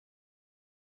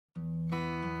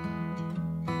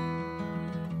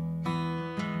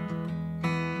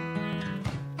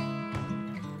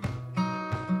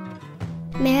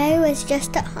Mary was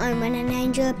just at home when an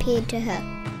angel appeared to her.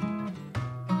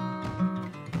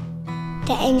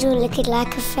 The angel looked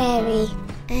like a fairy,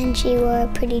 and she wore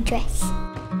a pretty dress.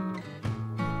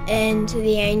 And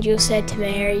the angel said to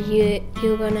Mary,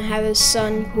 you're going to have a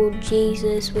son called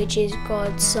Jesus, which is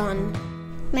God's son.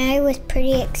 Mary was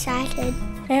pretty excited.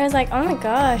 Mary was like, oh my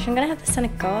gosh, I'm going to have the Son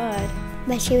of God.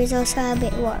 But she was also a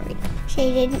bit worried.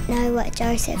 She didn't know what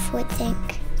Joseph would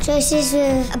think. Joseph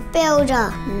was a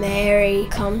builder. Mary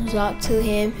comes up to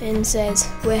him and says,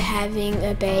 we're having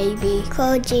a baby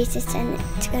Called Jesus, and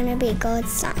it's going to be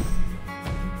God's son.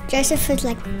 Joseph was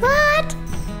like, what?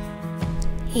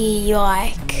 He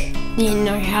didn't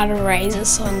know how to raise a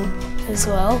son as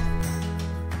well.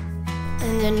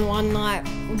 And then one night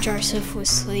Joseph was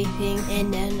sleeping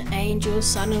and an angel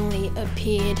suddenly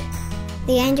appeared.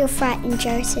 The angel frightened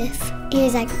Joseph. He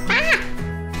was like, ah!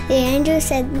 The angel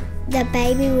said the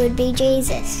baby would be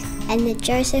Jesus and that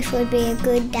Joseph would be a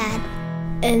good dad.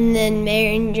 And then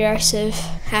Mary and Joseph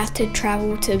had to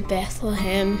travel to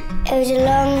Bethlehem. It was a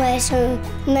long way, so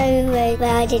Mary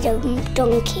riding a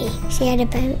donkey. She had a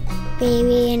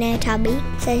baby in her tubby,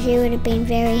 so she would have been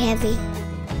very heavy.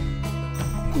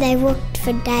 They walked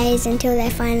for days until they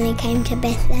finally came to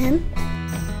Bethlehem.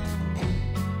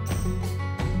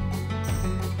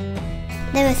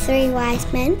 There were 3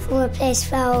 wise men from a place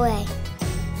far away.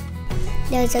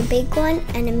 There was a big one,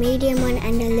 and a medium one,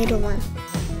 and a little one.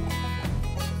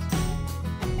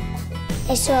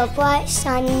 They saw a bright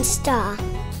shining star,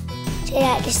 so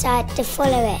they decided to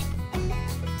follow it.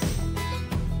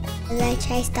 And they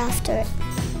chased after it.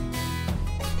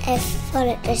 They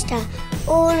followed the star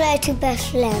all the way to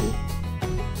Bethlehem.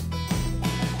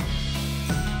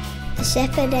 The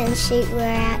shepherd and sheep were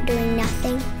out doing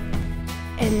nothing.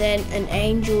 And then an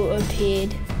angel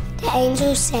appeared. The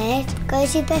angel said, go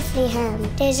to Bethlehem,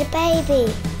 there's a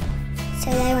baby.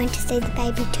 So they went to see the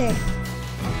baby too.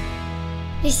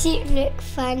 The sheep looked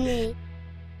funny.